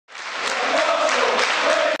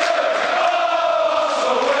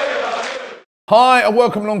Hi and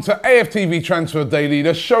welcome along to AFTV Transfer Daily,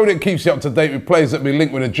 the show that keeps you up to date with players that have been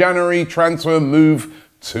linked with a January transfer move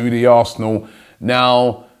to the Arsenal.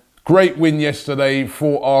 Now, great win yesterday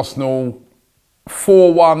for Arsenal,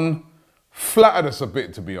 4-1, flattered us a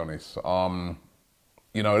bit to be honest.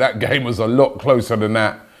 You know, that game was a lot closer than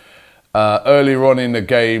that. Earlier on in the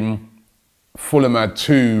game, Fulham had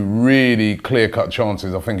two really clear-cut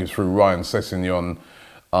chances. I think it's through Ryan Sessegnon.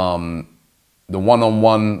 The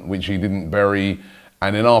one-on-one, which he didn't bury.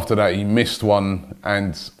 And then after that, he missed one.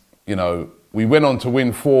 And, you know, we went on to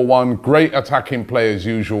win 4-1. Great attacking play as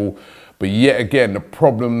usual. But yet again, the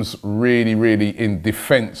problems really in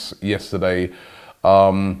defence yesterday.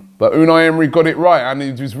 But Unai Emery got it right. And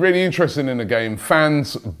it was really interesting in the game.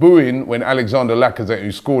 Fans booing when Alexander Lacazette,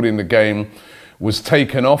 who scored in the game, was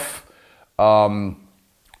taken off.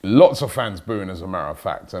 Lots of fans booing, as a matter of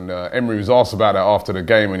fact. And Emery was asked about it after the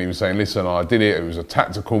game and he was saying, listen, I did it. It was a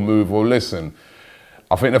tactical move. Well, listen,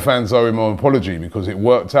 I think the fans owe him an apology because it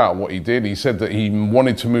worked out what he did. He said that he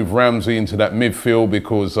wanted to move Ramsey into that midfield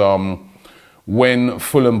because when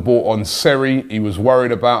Fulham bought on Seri, he was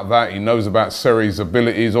worried about that. He knows about Seri's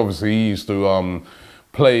abilities. Obviously, he used to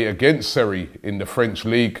play against Seri in the French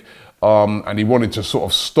league. And he wanted to sort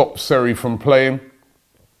of stop Seri from playing.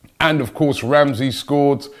 And of course, Ramsey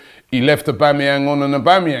scored. He left Aubameyang on and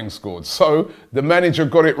Aubameyang scored. So the manager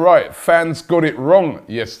got it right. Fans got it wrong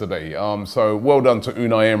yesterday. So well done to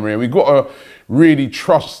Unai Emery. We've got to really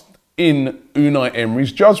trust in Unai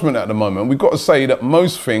Emery's judgment at the moment. We've got to say that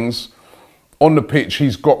most things on the pitch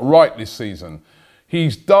he's got right this season. He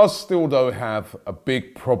does still, though, have a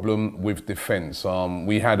big problem with defence.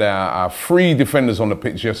 We had our three defenders on the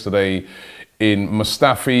pitch yesterday in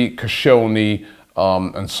Mustafi, Koscielny,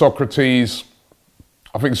 and Socrates.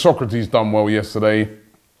 I think Socrates done well yesterday.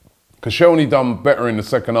 Koscielny done better in the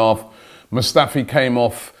second half. Mustafi came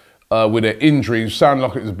off with an injury. It sounded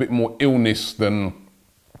like it was a bit more illness than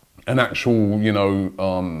an actual, you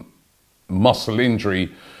know, muscle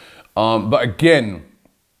injury. But again,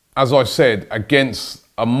 as I said, against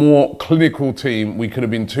a more clinical team, we could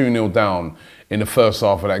have been 2-0 down in the first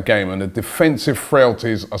half of that game. And the defensive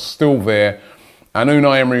frailties are still there. And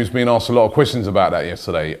Unai Emery was being asked a lot of questions about that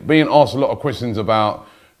yesterday. Being asked a lot of questions about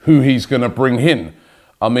who he's going to bring in.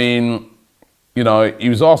 I mean, you know, he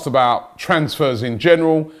was asked about transfers in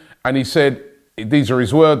general. And he said, these are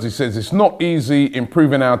his words, he says, it's not easy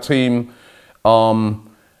improving our team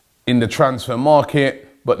in the transfer market.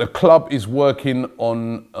 But the club is working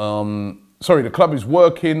on, the club is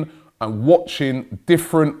working and watching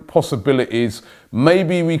different possibilities.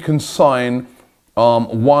 Maybe we can sign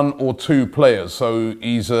one or two players. So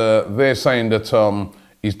he's they're saying that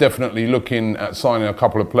he's definitely looking at signing a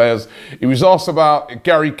couple of players. He was asked about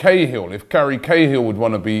Gary Cahill, if Gary Cahill would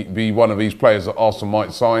want to be one of these players that Arsenal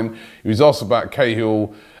might sign. He was asked about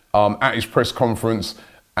Cahill at his press conference,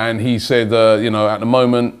 and he said, you know, at the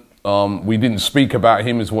moment we didn't speak about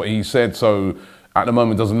him, is what he said. So at the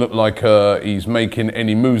moment, doesn't look like he's making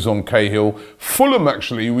any moves on Cahill. Fulham,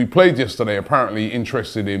 actually, we played yesterday, apparently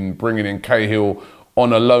interested in bringing in Cahill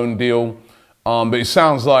on a loan deal. But it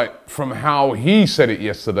sounds like, from how he said it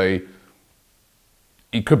yesterday,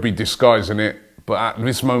 he could be disguising it. But at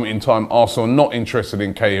this moment in time, Arsenal are not interested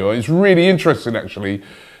in Cahill. It's really interesting, actually,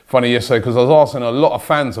 funny yesterday, because I was asking a lot of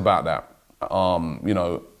fans about that. You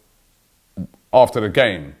know, after the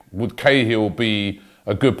game, would Cahill be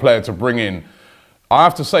a good player to bring in? I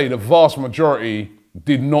have to say, the vast majority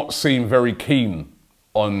did not seem very keen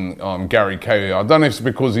on Gary Cahill. I don't know if it's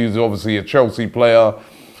because he's obviously a Chelsea player. A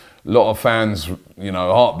lot of fans, you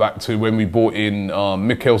know, hark back to when we bought in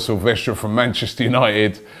Mikel Silvestre from Manchester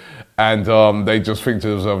United, and they just think to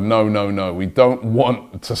themselves, no, we don't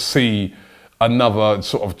want to see another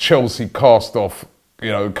sort of Chelsea cast-off,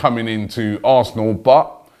 you know, coming into Arsenal.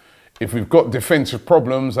 But if we've got defensive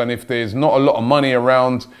problems and if there's not a lot of money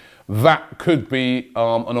around, that could be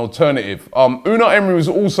an alternative. Unai Emery was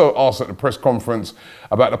also asked at the press conference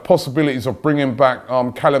about the possibilities of bringing back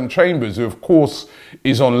Callum Chambers, who of course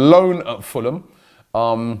is on loan at Fulham.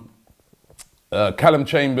 Callum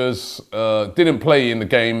Chambers didn't play in the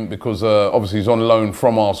game because obviously he's on loan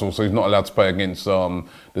from Arsenal, so he's not allowed to play against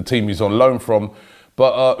the team he's on loan from.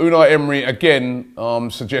 But Unai Emery, again,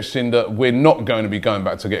 suggesting that we're not going to be going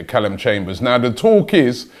back to get Callum Chambers. Now, the talk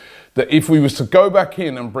is that if we was to go back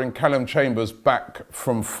in and bring Callum Chambers back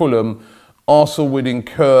from Fulham, Arsenal would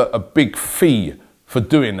incur a big fee for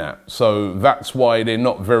doing that. So that's why they're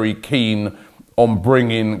not very keen on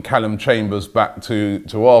bringing Callum Chambers back to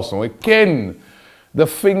Arsenal. Again, the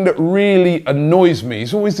thing that really annoys me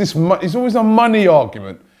is always a money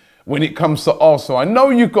argument when it comes to Arsenal. I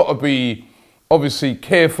know you've got to be obviously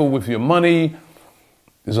careful with your money.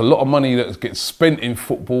 There's a lot of money that gets spent in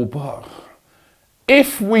football, but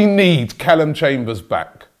if we need Callum Chambers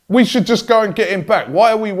back, we should just go and get him back.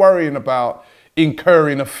 Why are we worrying about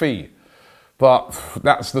incurring a fee? But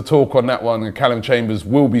that's the talk on that one. And Callum Chambers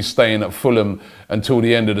will be staying at Fulham until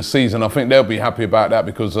the end of the season. I think they'll be happy about that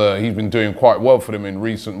because he's been doing quite well for them in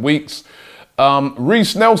recent weeks.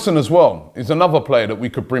 Reece Nelson as well is another player that we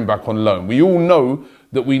could bring back on loan. We all know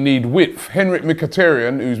that we need width. Henrik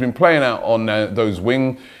Mkhitaryan, who's been playing out on those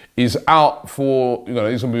wing, is out for, he's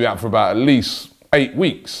going to be out for about at least 8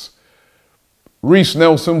 weeks. Reece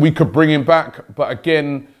Nelson, we could bring him back, but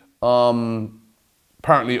again,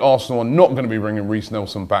 apparently Arsenal are not going to be bringing Reece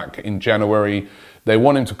Nelson back in January. They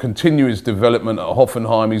want him to continue his development at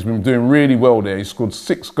Hoffenheim. He's been doing really well there. He scored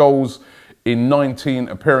 6 goals in 19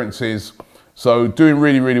 appearances. So doing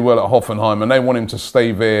really, really well at Hoffenheim, and they want him to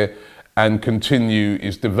stay there and continue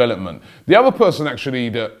his development. The other person actually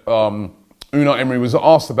that Unai Emery was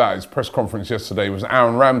asked about at his press conference yesterday was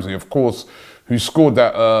Aaron Ramsey, of course, who scored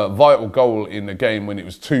that vital goal in the game when it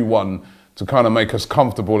was 2-1 to kind of make us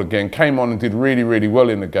comfortable again. Came on and did really, really well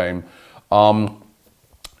in the game. Unai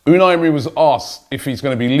Emery was asked if he's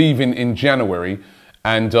going to be leaving in January,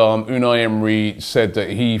 and Unai Emery said that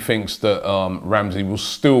he thinks that Ramsey will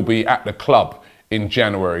still be at the club in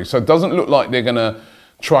January. So it doesn't look like they're going to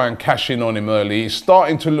try and cash in on him early. It's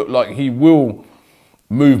starting to look like he will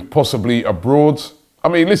move possibly abroad. I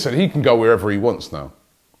mean, listen, he can go wherever he wants now.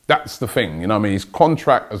 That's the thing, you know what I mean? His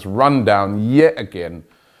contract has run down yet again,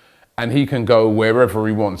 and he can go wherever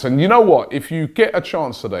he wants. And you know what? If you get a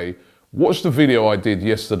chance today, watch the video I did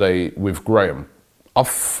yesterday with Graham. I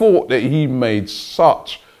thought that he made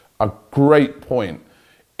such a great point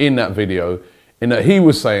in that video, in that he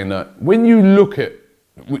was saying that when you look at,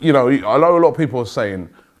 I know a lot of people are saying,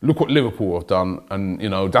 look what Liverpool have done, and,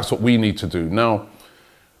 that's what we need to do. Now,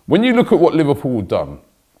 when you look at what Liverpool have done,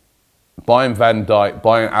 buying Van Dijk,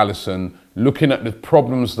 buying Alisson, looking at the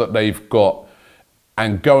problems that they've got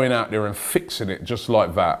and going out there and fixing it just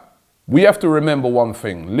like that, we have to remember one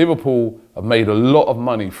thing. Liverpool have made a lot of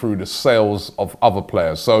money through the sales of other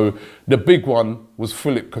players. So the big one was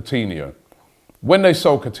Philippe Coutinho. When they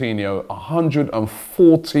sold Coutinho,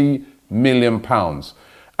 £140 million.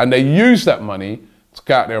 And they used that money to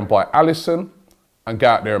go out there and buy Alisson and go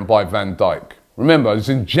out there and buy Van Dijk. Remember, it was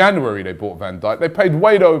in January they bought Van Dijk. They paid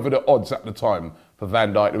way over the odds at the time for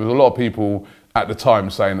Van Dijk. There was a lot of people at the time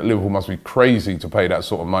saying that Liverpool must be crazy to pay that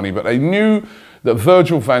sort of money. But they knew that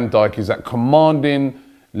Virgil van Dijk is that commanding,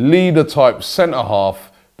 leader-type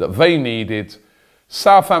centre-half that they needed.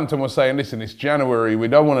 Southampton was saying, listen, it's January. We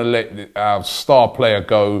don't want to let our star player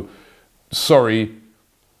go. Sorry,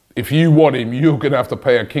 if you want him, you're going to have to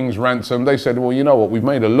pay a king's ransom. They said, well, you know what? We've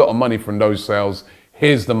made a lot of money from those sales.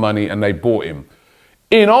 Here's the money, and they bought him.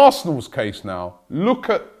 In Arsenal's case now, look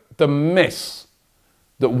at the mess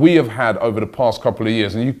that we have had over the past couple of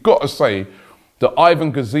years. And you've got to say that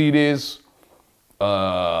Ivan Gazidis,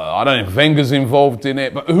 I don't know if Wenger's involved in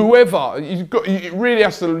it, but whoever, it really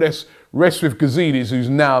has to rest with Gazidis, who's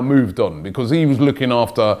now moved on, because he was looking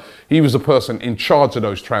after, he was the person in charge of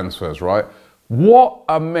those transfers, right? What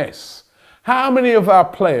a mess. How many of our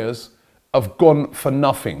players have gone for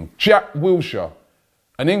nothing? Jack Wilshere,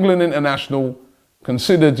 an England international,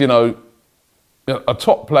 considered, a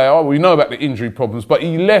top player. We know about the injury problems, but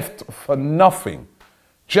he left for nothing.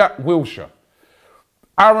 Jack Wilshere.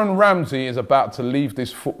 Aaron Ramsey is about to leave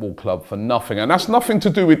this football club for nothing. And that's nothing to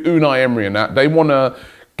do with Unai Emery and that. They want to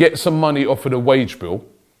get some money off of the wage bill.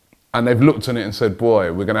 And they've looked at it and said,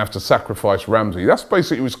 boy, we're going to have to sacrifice Ramsey. That's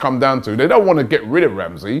basically what it's come down to. They don't want to get rid of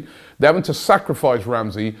Ramsey. They're having to sacrifice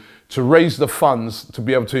Ramsey to raise the funds to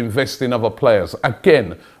be able to invest in other players.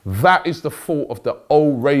 Again, that is the fault of the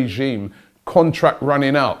old regime. Contract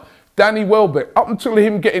running out. Danny Welbeck, up until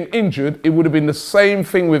him getting injured, it would have been the same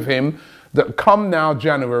thing with him. That come now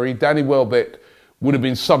January, Danny Welbeck would have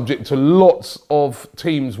been subject to lots of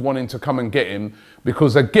teams wanting to come and get him,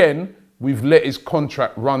 because again, we've let his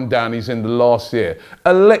contract run down. He's in the last year.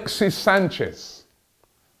 Alexis Sanchez,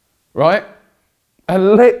 right?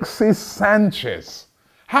 Alexis Sanchez.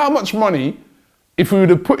 How much money, if we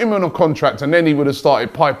would have put him on a contract and then he would have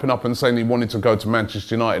started piping up and saying he wanted to go to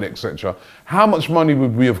Manchester United, etc., how much money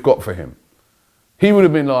would we have got for him? He would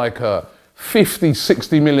have been like 50,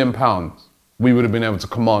 60 million pounds we would have been able to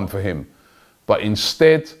command for him. But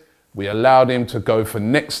instead, we allowed him to go for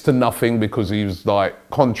next to nothing because he was like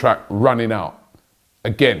contract running out.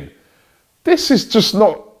 Again, this is just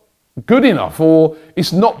not good enough, or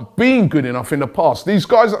it's not been good enough in the past. These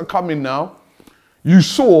guys that are coming now, you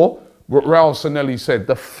saw what Raul Sanelli said.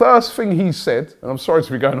 The first thing he said, and I'm sorry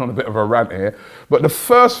to be going on a bit of a rant here, but the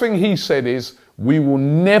first thing he said is, we will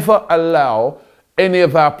never allow any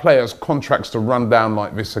of our players' contracts to run down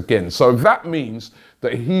like this again. So that means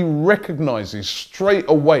that he recognises straight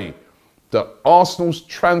away that Arsenal's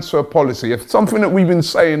transfer policy, if something that we've been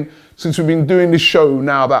saying since we've been doing this show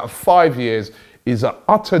now about 5 years, is an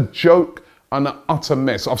utter joke and an utter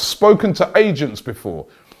mess. I've spoken to agents before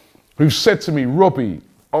who've said to me, Robbie,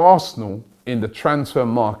 Arsenal in the transfer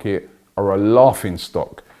market are a laughing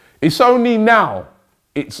stock. It's only now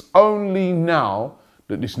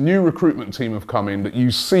that this new recruitment team have come in that you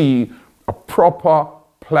see a proper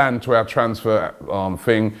plan to our transfer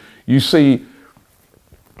thing. You see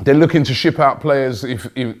they're looking to ship out players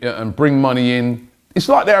and bring money in. It's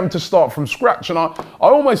like they're having to start from scratch, and I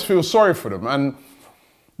almost feel sorry for them. And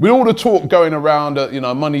with all the talk going around that,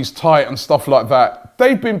 money's tight and stuff like that,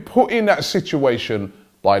 they've been put in that situation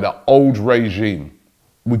by the old regime.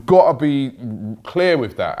 We've got to be clear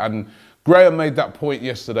with that. And Graham made that point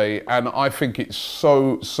yesterday, and I think it's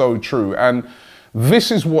so true. And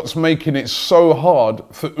this is what's making it so hard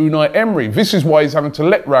for Unai Emery. This is why he's having to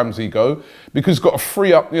let Ramsey go, because he's got to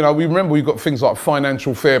free up, we remember we've got things like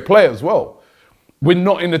financial fair play as well. We're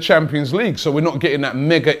not in the Champions League, so we're not getting that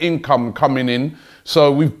mega income coming in.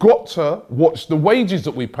 So we've got to watch the wages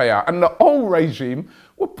that we pay out. And the old regime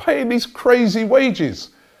were paying these crazy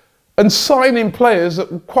wages and signing players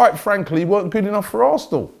that, quite frankly, weren't good enough for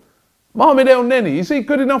Arsenal. Mohamed El Neni, is he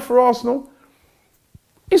good enough for Arsenal?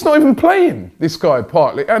 He's not even playing, this guy,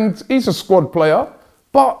 partly. And he's a squad player,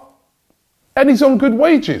 and he's on good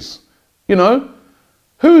wages,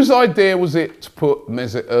 Whose idea was it to put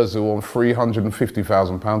Mesut Ozil on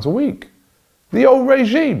 £350,000 a week? The old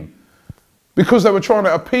regime. Because they were trying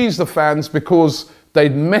to appease the fans because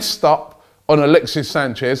they'd messed up on Alexis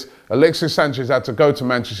Sanchez. Alexis Sanchez had to go to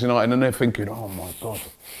Manchester United, and they're thinking, oh my God.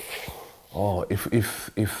 Oh, if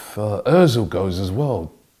Ozil goes as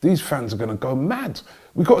well, these fans are going to go mad.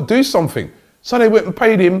 We've got to do something. So they went and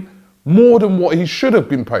paid him more than what he should have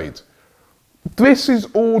been paid. This is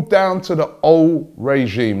all down to the old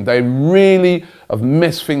regime. They really have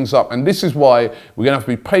messed things up. And this is why we're going to have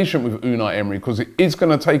to be patient with Unai Emery, because it is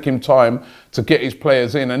going to take him time to get his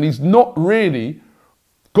players in. And he's not really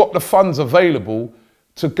got the funds available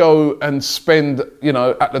to go and spend,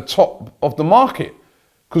 at the top of the market.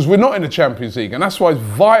 Because we're not in the Champions League. And that's why it's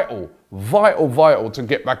vital to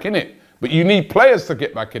get back in it. But you need players to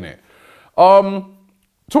get back in it.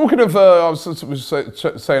 Talking of, I was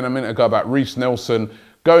saying a minute ago about Reiss Nelson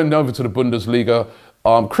going over to the Bundesliga.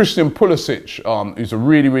 Christian Pulisic, who's a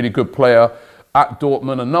really good player at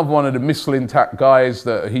Dortmund. Another one of the Michelin-tack guys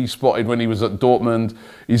that he spotted when he was at Dortmund.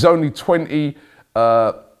 He's only 20,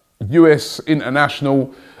 US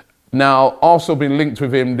international. Now, Arsenal been linked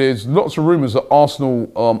with him. There's lots of rumours that Arsenal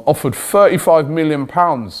offered £35 million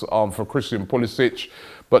for Christian Pulisic,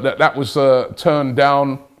 but that was turned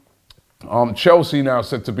down. Chelsea now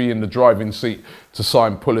said to be in the driving seat to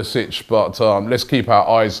sign Pulisic, but let's keep our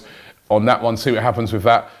eyes on that one, see what happens with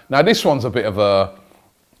that. Now, this one's a bit of a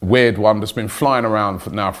weird one that's been flying around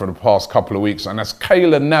for the past couple of weeks, and that's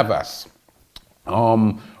Keylor Navas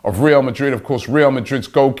of Real Madrid. Of course, Real Madrid's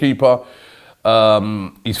goalkeeper.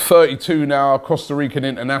 He's 32 now, Costa Rican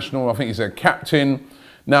international. I think he's their captain.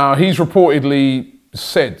 Now, he's reportedly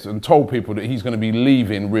said and told people that he's going to be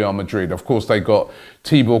leaving Real Madrid. Of course, they got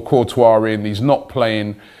Thibaut Courtois in. He's not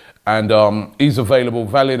playing, and he's available,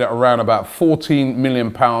 valued at around about £14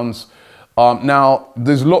 million. Now,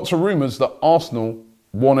 there's lots of rumours that Arsenal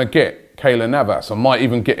want to get Keylor Navas and might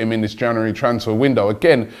even get him in this January transfer window.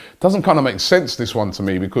 Again, doesn't kind of make sense, this one, to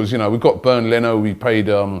me, because, we've got Bernd Leno, we paid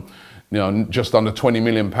just under £20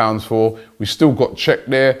 million for. We still got Czech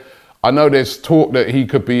there. I know there's talk that he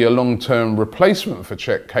could be a long-term replacement for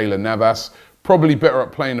Czech, Keylor Navas. Probably better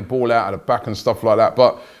at playing the ball out of the back and stuff like that.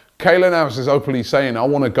 But Keylor Navas is openly saying, I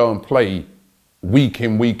want to go and play week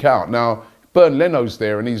in, week out. Now, Bernd Leno's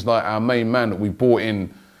there, and he's like our main man that we brought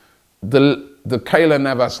in. The Keylor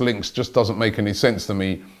Navas links just doesn't make any sense to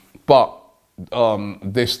me. But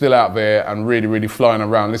they're still out there and really flying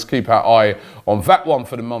around. Let's keep our eye on that one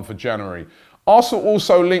for the month of January. Arsenal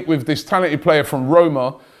also linked with this talented player from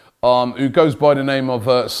Roma, who goes by the name of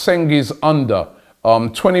Cengiz Under,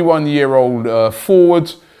 21-year-old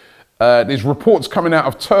forward. There's reports coming out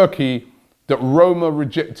of Turkey that Roma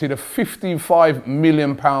rejected a £55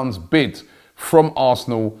 million bid from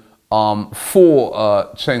Arsenal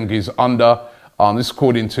for Cengiz Under. This is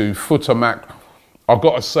according to Footermac. I've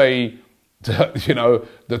got to say,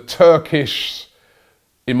 the Turkish,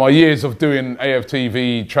 in my years of doing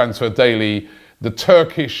AFTV Transfer Daily, the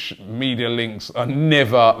Turkish media links are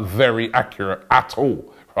never very accurate at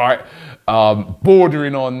all, right?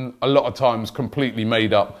 Bordering on, a lot of times, completely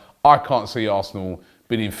made up. I can't see Arsenal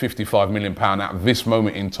bidding £55 million at this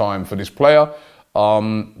moment in time for this player.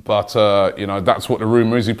 But you know, that's what the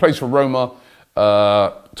rumour is. He plays for Roma,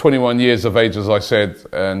 21 years of age, as I said,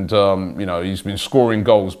 and you know, he's been scoring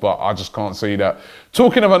goals, but I just can't see that.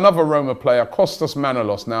 Talking of another Roma player, Kostas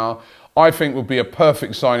Manolas now, I think would be a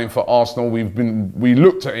perfect signing for Arsenal. We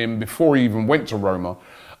looked at him before he even went to Roma.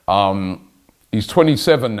 He's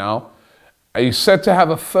 27 now. He's said to have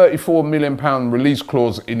a £34 million release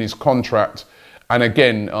clause in his contract. And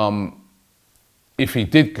again, if he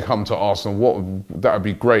did come to Arsenal, that would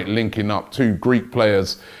be great, linking up two Greek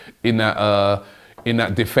players in that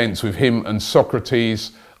defence with him and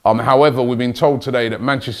Socrates. However, we've been told today that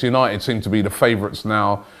Manchester United seem to be the favourites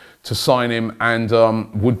now to sign him, and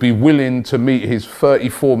would be willing to meet his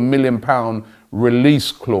 £34 million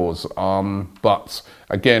release clause. But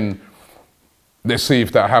again, let's see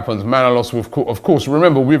if that happens. Manolas, of course,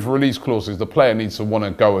 remember, with release clauses, the player needs to want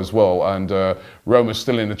to go as well. And Roma's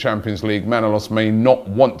still in the Champions League. Manolas may not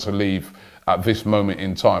want to leave at this moment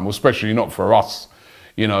in time, especially not for us.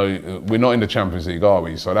 You know, we're not in the Champions League, are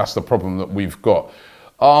we? So that's the problem that we've got.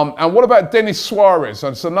 And what about Denis Suarez?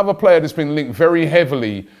 That's another player that's been linked very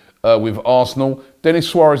heavily with Arsenal. Denis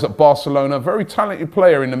Suarez at Barcelona, very talented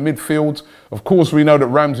player in the midfield. Of course, we know that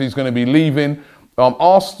Ramsey's going to be leaving.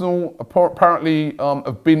 Arsenal apparently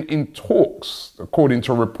have been in talks, according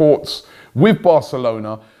to reports, with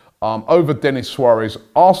Barcelona over Denis Suarez.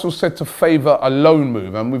 Arsenal said to favour a loan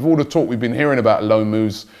move, and with all the talk we've been hearing about loan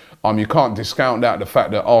moves, you can't discount that, the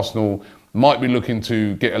fact that Arsenal might be looking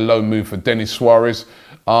to get a loan move for Denis Suarez.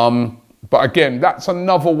 But again, that's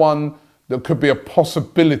another one that could be a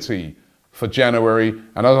possibility for January.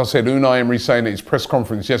 And as I said, Unai Emery saying at his press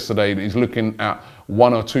conference yesterday that he's looking at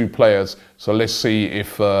one or two players. So let's see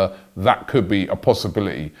if that could be a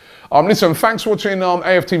possibility. Listen, thanks for watching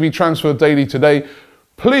AFTV Transfer Daily today.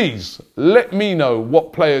 Please let me know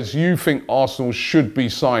what players you think Arsenal should be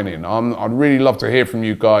signing. I'd really love to hear from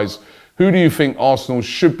you guys. Who do you think Arsenal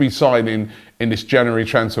should be signing in this January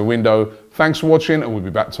transfer window? Thanks for watching, and we'll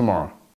be back tomorrow.